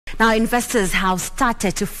Now, investors have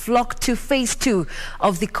started to flock to phase 2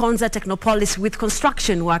 of the Konza Technopolis, with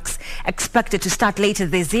construction works expected to start later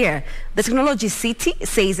this year. The Technology City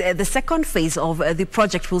says the second phase of the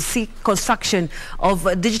project will see construction of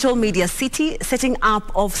a digital media city, setting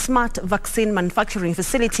up of smart vaccine manufacturing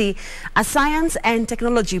facility, a science and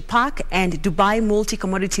technology park, and Dubai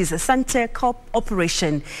Multi-Commodities Center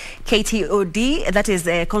operation. KOTDA, that is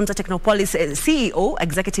Konza Technopolis CEO,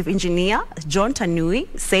 Executive Engineer John Tonui,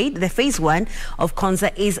 said the phase 1 of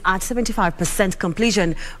Konza is at 75%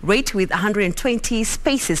 completion rate, with 120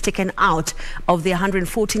 spaces taken out of the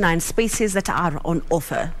 149 spaces that are on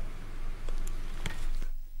offer.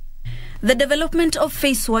 The development of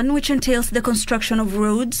Phase 1, which entails the construction of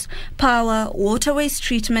roads, power, waterways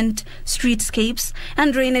treatment, streetscapes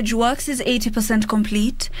and drainage works, is 80%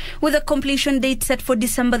 complete, with a completion date set for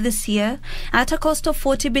December this year at a cost of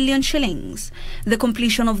 40 billion shillings. The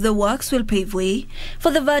completion of the works will pave way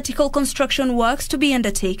for the vertical construction works to be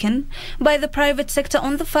undertaken by the private sector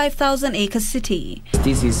on the 5,000-acre city.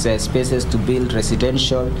 This is spaces to build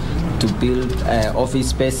residential, to build office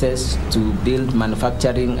spaces, to build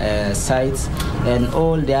manufacturing sites, and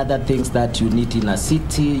all the other things that you need in a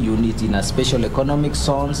city, you need in a special economic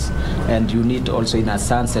zones, and you need also in a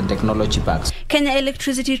science and technology parks. Kenya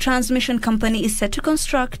Electricity Transmission Company is set to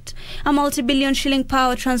construct a multi-billion shilling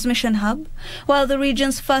power transmission hub, while the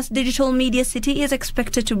region's first digital media city is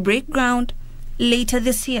expected to break ground later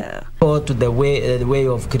this year. Go to the way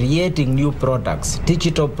of creating new products,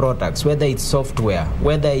 digital products, whether it's software,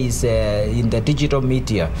 whether it's in the digital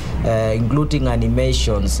media, including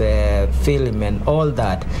animations, film and all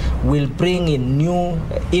that, will bring in new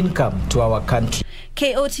income to our country.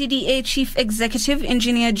 KOTDA Chief Executive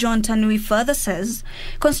Engineer John Tonui further says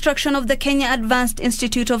construction of the Kenya Advanced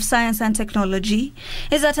Institute of Science and Technology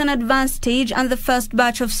is at an advanced stage, and the first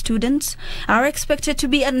batch of students are expected to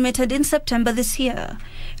be admitted in September this year.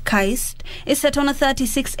 KAIST is set on a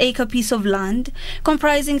 36-acre piece of land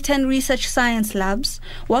comprising 10 research science labs,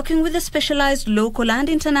 working with the specialized local and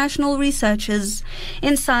international researchers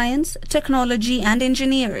in science, technology and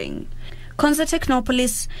engineering. Konza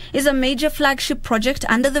Technopolis is a major flagship project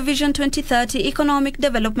under the Vision 2030 Economic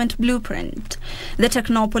Development Blueprint. The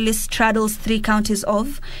Technopolis straddles 3 counties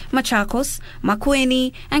of Machakos,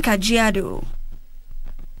 Makueni and Kajiado.